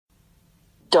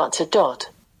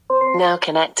Now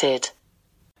connected.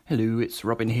 Hello, it's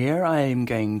Robin here. I'm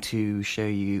going to show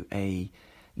you a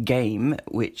game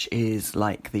which is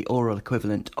like the oral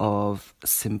equivalent of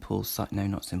Simon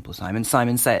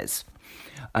Says.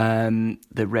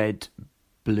 The red,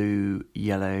 blue,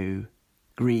 yellow,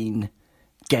 green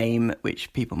game,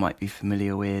 which people might be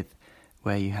familiar with,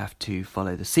 where you have to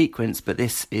follow the sequence, but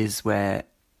this is where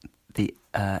the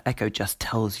echo just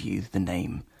tells you the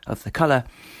name of the colour.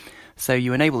 So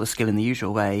you enable the skill in the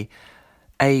usual way.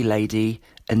 A lady,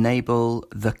 enable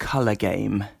the colour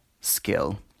game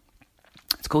skill.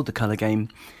 It's called the colour game,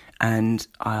 and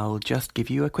I'll just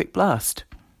give you a quick blast.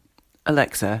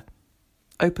 Alexa,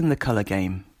 open the colour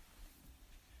game.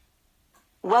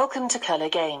 Welcome to Colour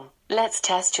Game. Let's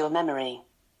test your memory.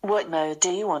 What mode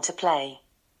do you want to play?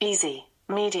 Easy,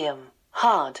 medium,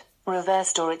 hard,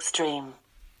 reversed or extreme?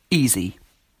 Easy.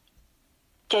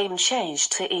 Game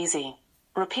changed to easy.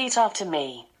 Repeat after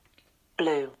me.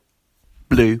 Blue.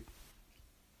 Blue.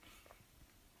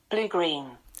 Blue-green.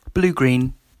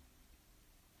 Blue-green.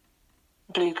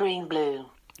 Blue-green-blue.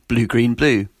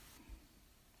 Blue-green-blue.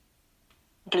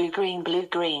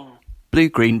 Blue-green-blue-green.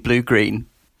 Blue-green-blue-green.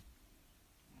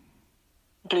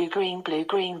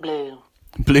 Blue-green-blue-green-blue.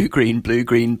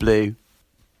 Blue-green-blue-green-blue.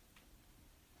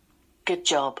 Good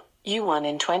job. You won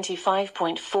in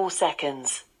 25.4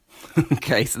 seconds.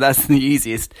 Okay, so that's the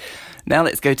easiest. Now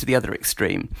let's go to the other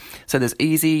extreme. So there's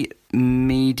easy,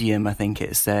 medium, I think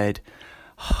it said,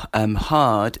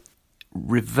 hard,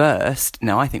 reversed.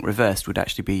 Now I think reversed would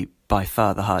actually be by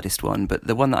far the hardest one, but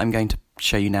the one that I'm going to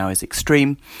show you now is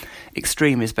extreme.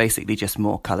 Extreme is basically just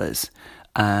more colours,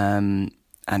 and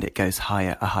it goes a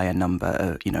higher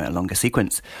number, a longer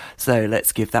sequence. So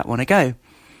let's give that one a go.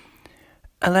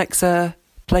 Alexa,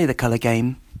 play the colour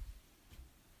game.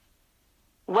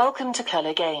 Welcome to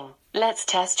Colour Game. Let's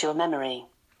test your memory.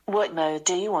 What mode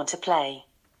do you want to play?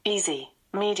 Easy,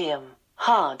 medium,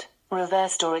 hard,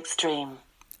 reversed or extreme?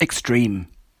 Extreme.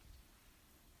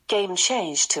 Game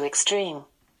changed to extreme.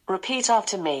 Repeat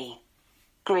after me.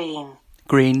 Green.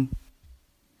 Green.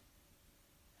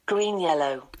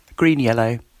 Green-yellow.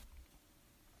 Green-yellow.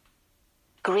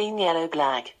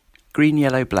 Green-yellow-black.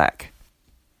 Green-yellow-black.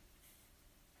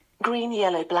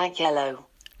 Green-yellow-black-yellow.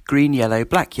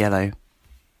 Green-yellow-black-yellow.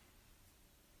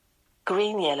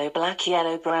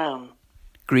 Green-yellow-black-yellow-brown.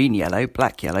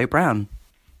 Green-yellow-black-yellow-brown.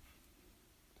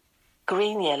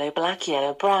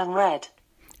 Green-yellow-black-yellow-brown-red.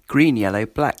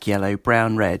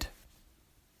 Green-yellow-black-yellow-brown-red.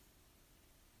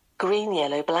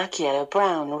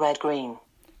 Green-yellow-black-yellow-brown-red-green.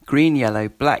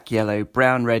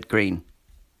 Green-yellow-black-yellow-brown-red-green.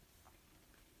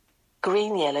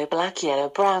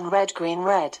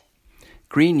 Green-yellow-black-yellow-brown-red-green-red.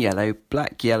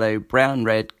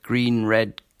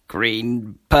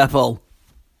 Green-yellow-black-yellow-brown-red-green-red-green, purple.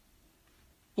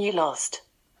 You lost.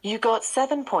 You got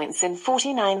 7 points in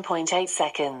 49.8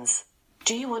 seconds.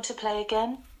 Do you want to play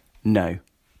again? No.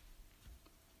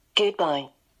 Goodbye.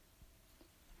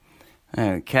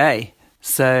 Okay,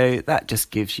 so that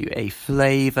just gives you a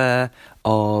flavour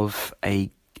of a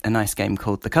nice game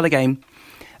called the Colour Game.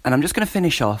 And I'm just going to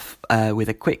finish off with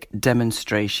a quick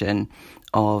demonstration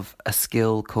of a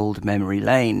skill called Memory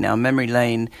Lane. Now, Memory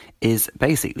Lane is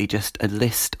basically just a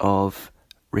list of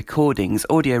recordings,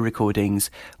 audio recordings,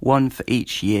 one for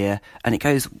each year, and it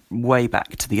goes way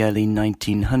back to the early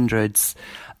 1900s.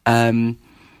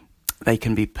 They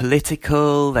can be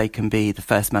political, they can be the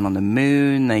first man on the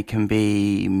moon, they can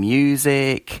be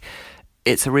music.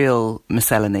 It's a real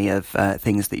miscellany of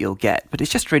things that you'll get, but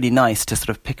it's just really nice to sort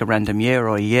of pick a random year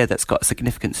or a year that's got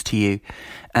significance to you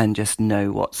and just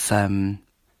know what's,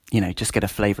 just get a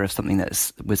flavour of something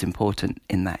that was important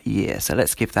in that year. So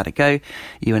let's give that a go.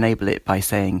 You enable it by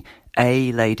saying,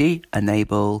 A lady,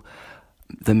 enable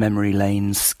the Memory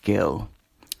Lane skill.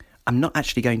 I'm not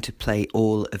actually going to play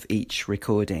all of each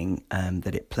recording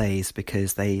that it plays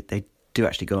because they do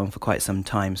actually go on for quite some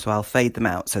time, so I'll fade them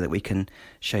out so that we can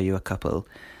show you a couple.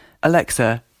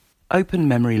 Alexa, open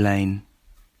Memory Lane.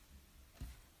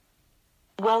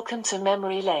 Welcome to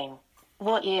Memory Lane.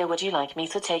 What year would you like me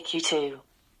to take you to?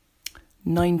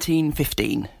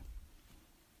 1915.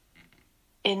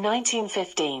 In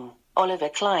 1915, Oliver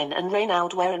Klein and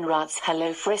Reynald Werenrat's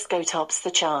Hello Frisco tops the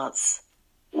charts.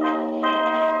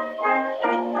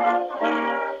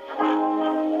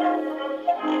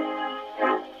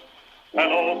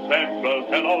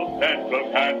 Hello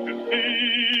Central, can't you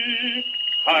see?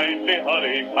 Kindly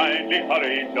hurry,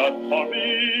 just for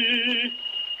me.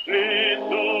 Please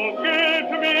do get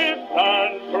me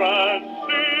San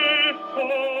Francisco.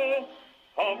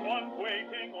 Someone's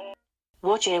waiting on...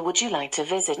 What year would you like to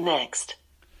visit next?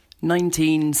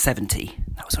 1970.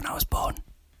 That was when I was born.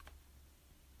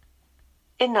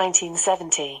 In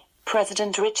 1970,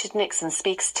 President Richard Nixon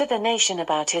speaks to the nation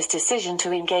about his decision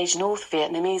to engage North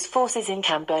Vietnamese forces in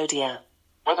Cambodia.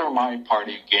 Whether my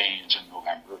party gains in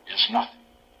November is nothing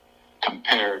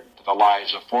compared to the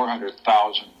lives of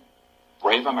 400,000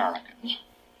 brave Americans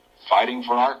fighting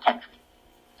for our country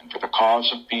and for the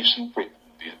cause of peace and freedom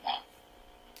in Vietnam.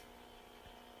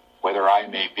 Whether I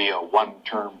may be a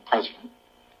one-term president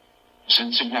is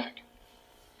insignificant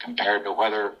compared to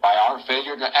whether, by our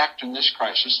failure to act in this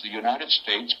crisis, the United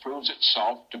States proves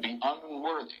itself to be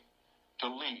unworthy to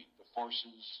lead the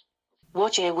forces.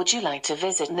 What year would you like to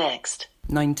visit next?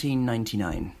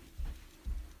 1999.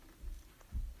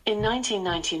 In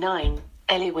 1999,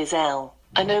 Elie Wiesel,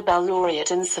 a Nobel laureate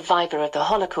and survivor of the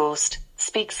Holocaust,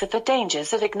 speaks of the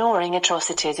dangers of ignoring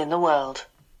atrocities in the world.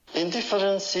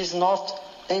 Indifference is not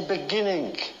a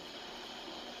beginning.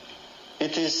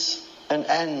 It is an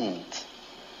end.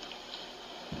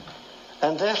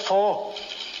 And therefore,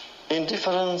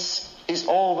 indifference is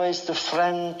always the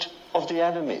friend of the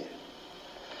enemy,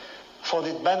 for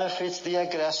it benefits the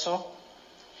aggressor,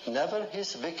 never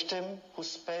his victim,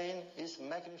 whose pain is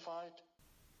magnified.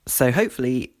 So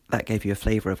hopefully that gave you a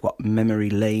flavour of what memory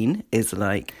lane is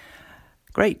like.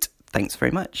 Great, thanks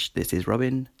very much. This is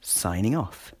Robin, signing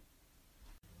off.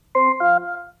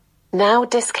 Now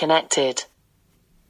disconnected.